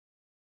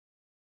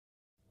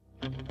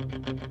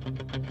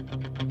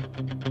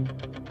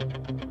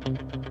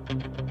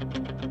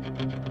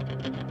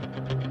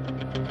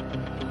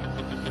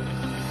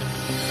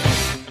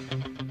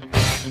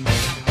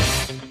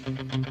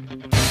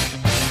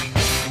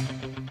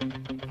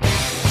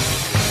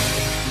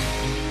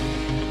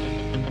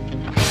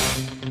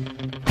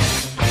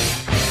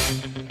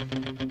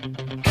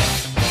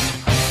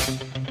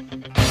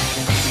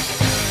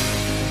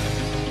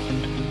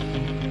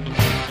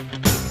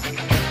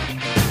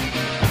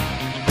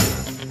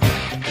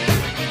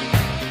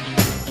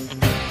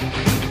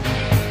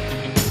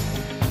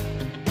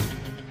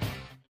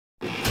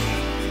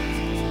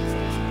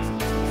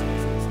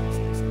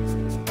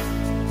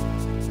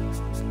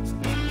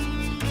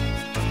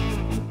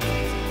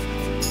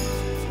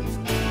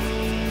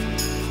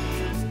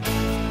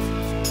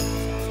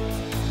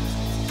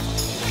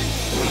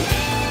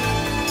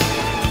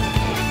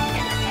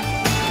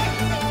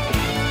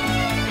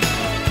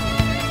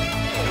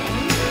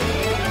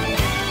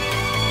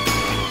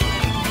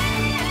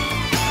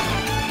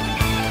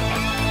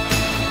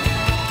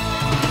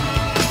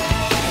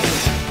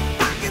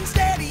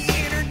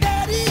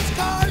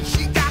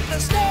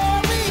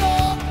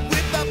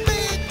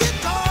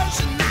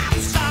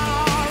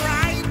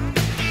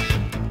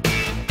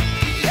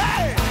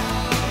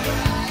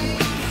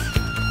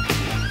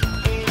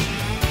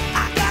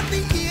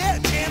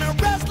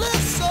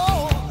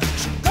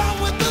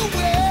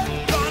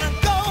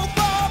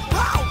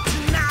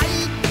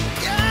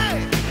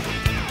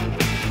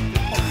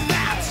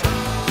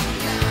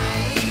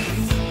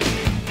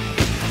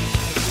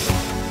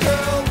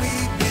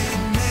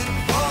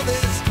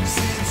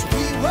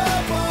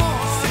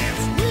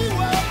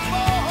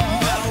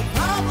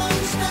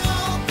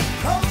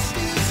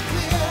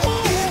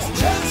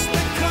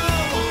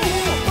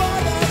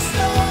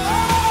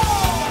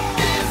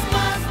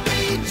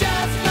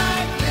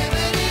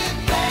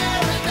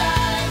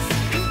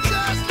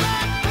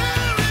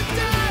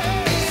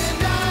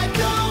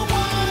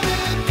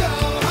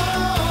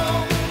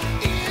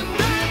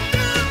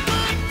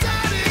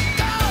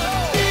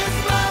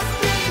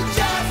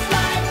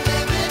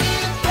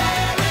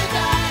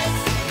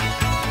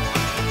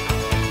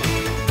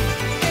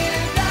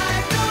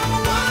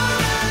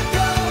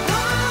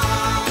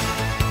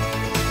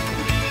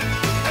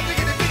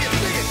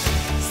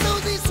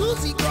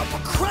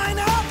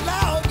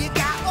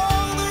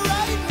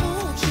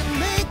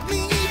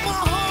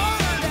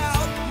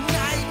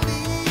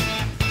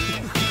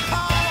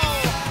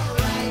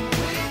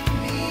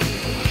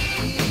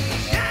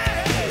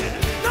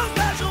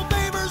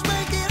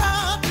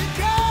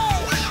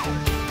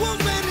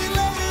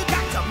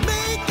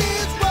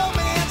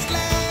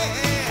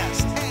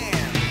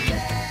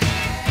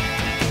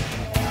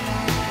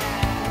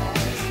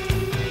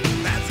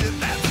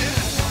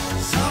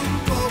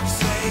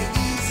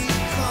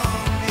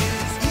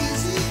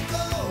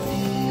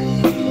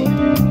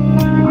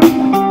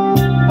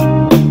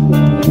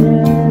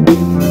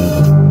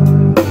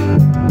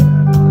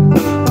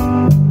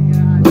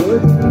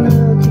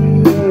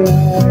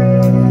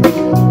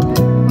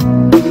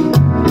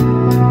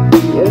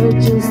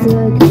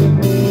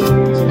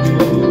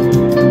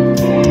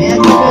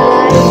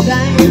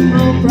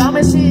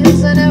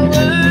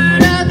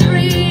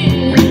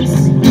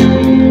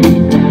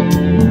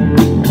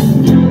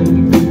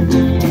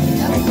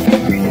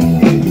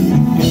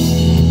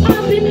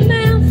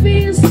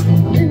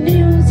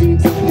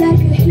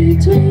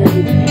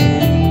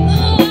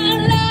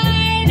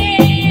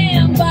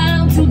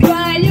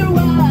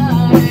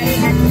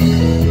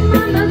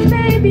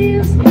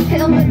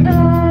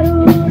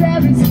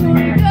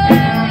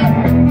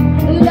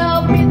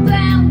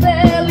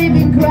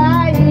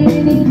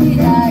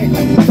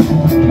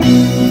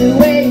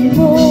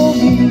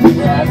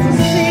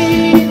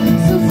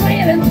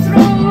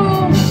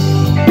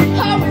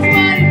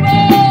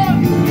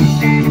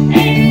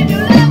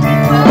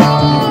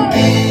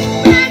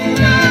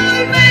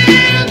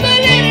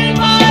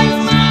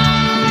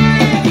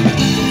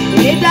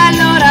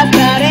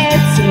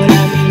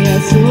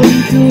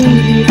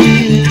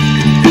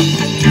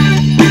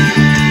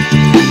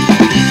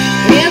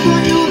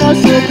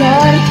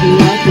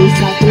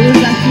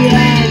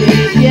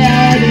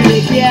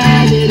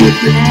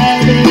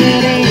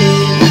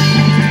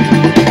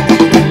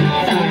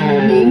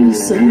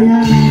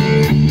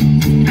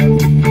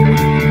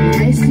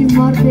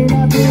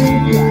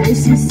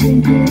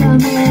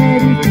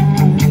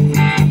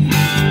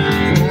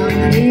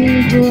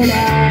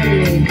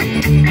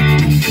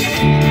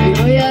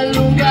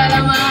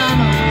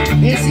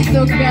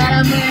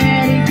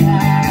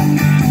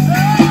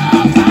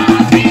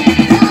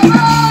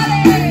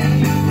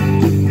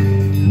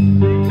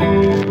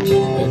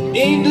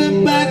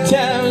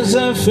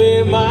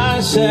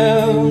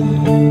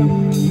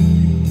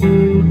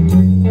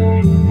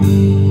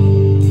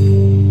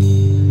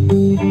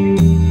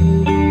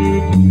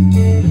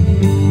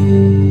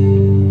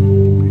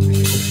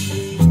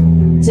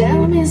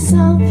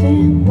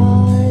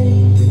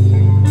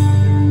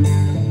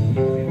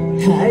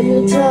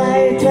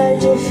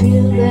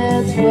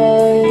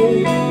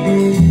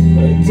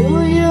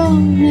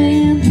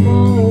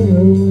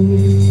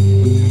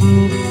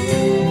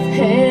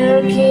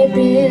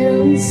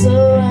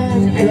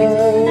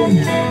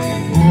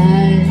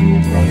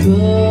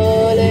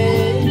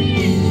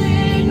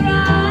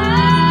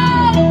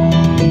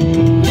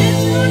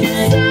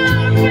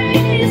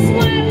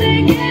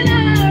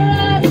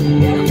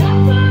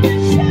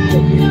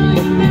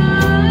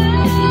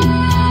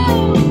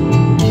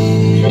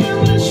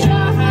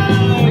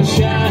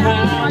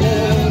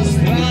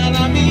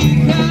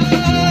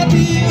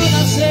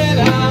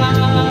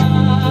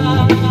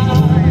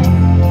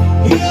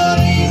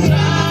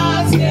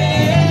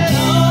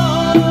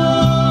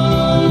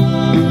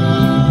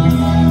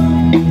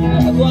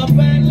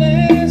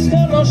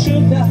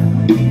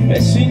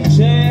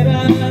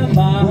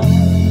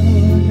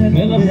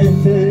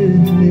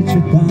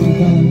c'è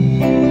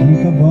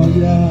tanta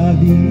voglia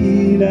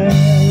di lei.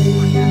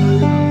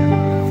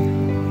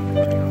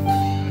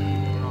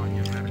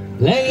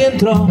 Lei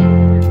entrò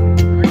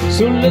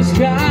sulle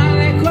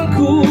scale,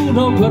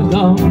 qualcuno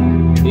guardò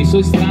i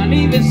suoi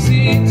strani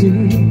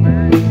vestiti,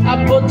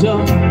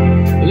 appoggiò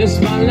le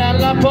spalle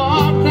alla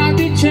porta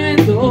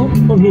dicendo: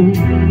 oh, lui,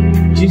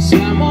 ci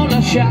siamo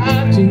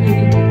lasciati.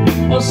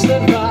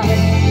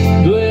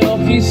 Osservai due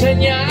occhi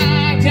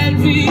segnati e il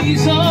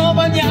viso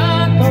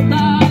bagnato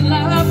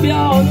dalla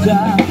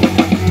pioggia.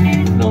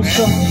 Non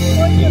so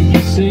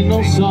se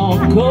non so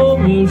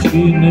come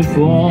uscirne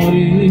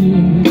fuori,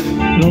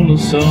 non lo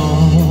so.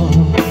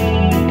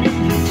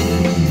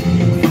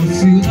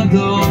 Fossi una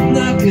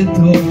donna che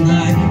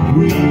torna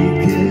qui,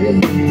 che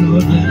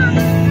torna.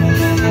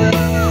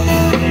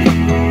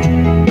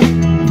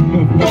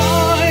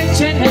 Poi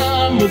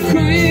ceniamo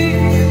qui,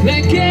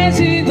 le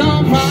chiesi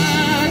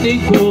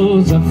domani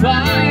cosa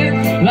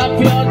fai. La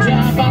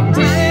pioggia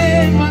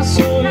batteva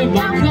sui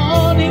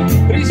balconi,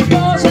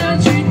 rispose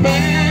ci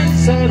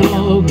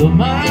penserò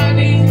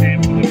domani.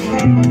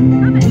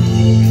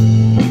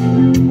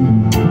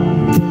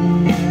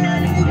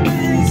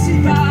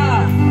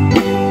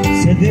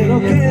 Se è vero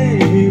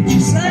che ci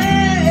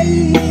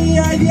sei,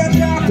 hai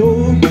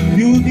viaggiato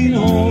più di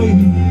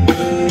noi,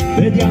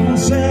 vediamo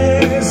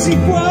se si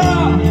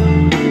può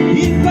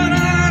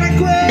imparare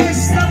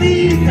questa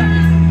vita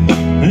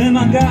e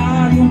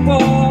magari un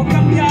po'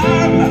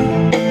 cambiarla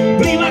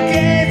prima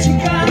che ci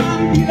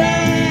cambi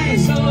lei.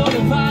 Sole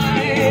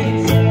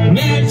fai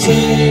nel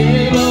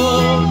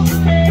cielo,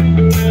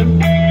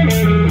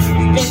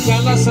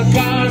 tocca la sua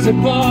casa e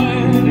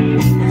poi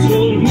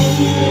sul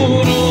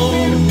muro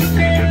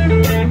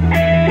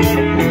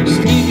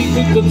scrivi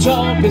tutto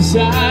ciò che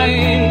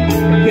sai,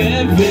 che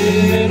è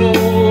vero,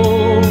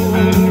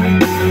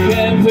 che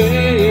è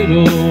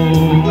vero.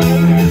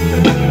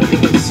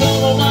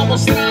 Sono un uomo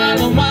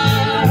strano ma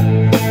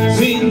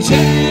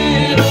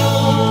sincero,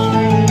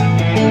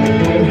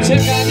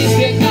 cerca di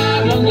spiegare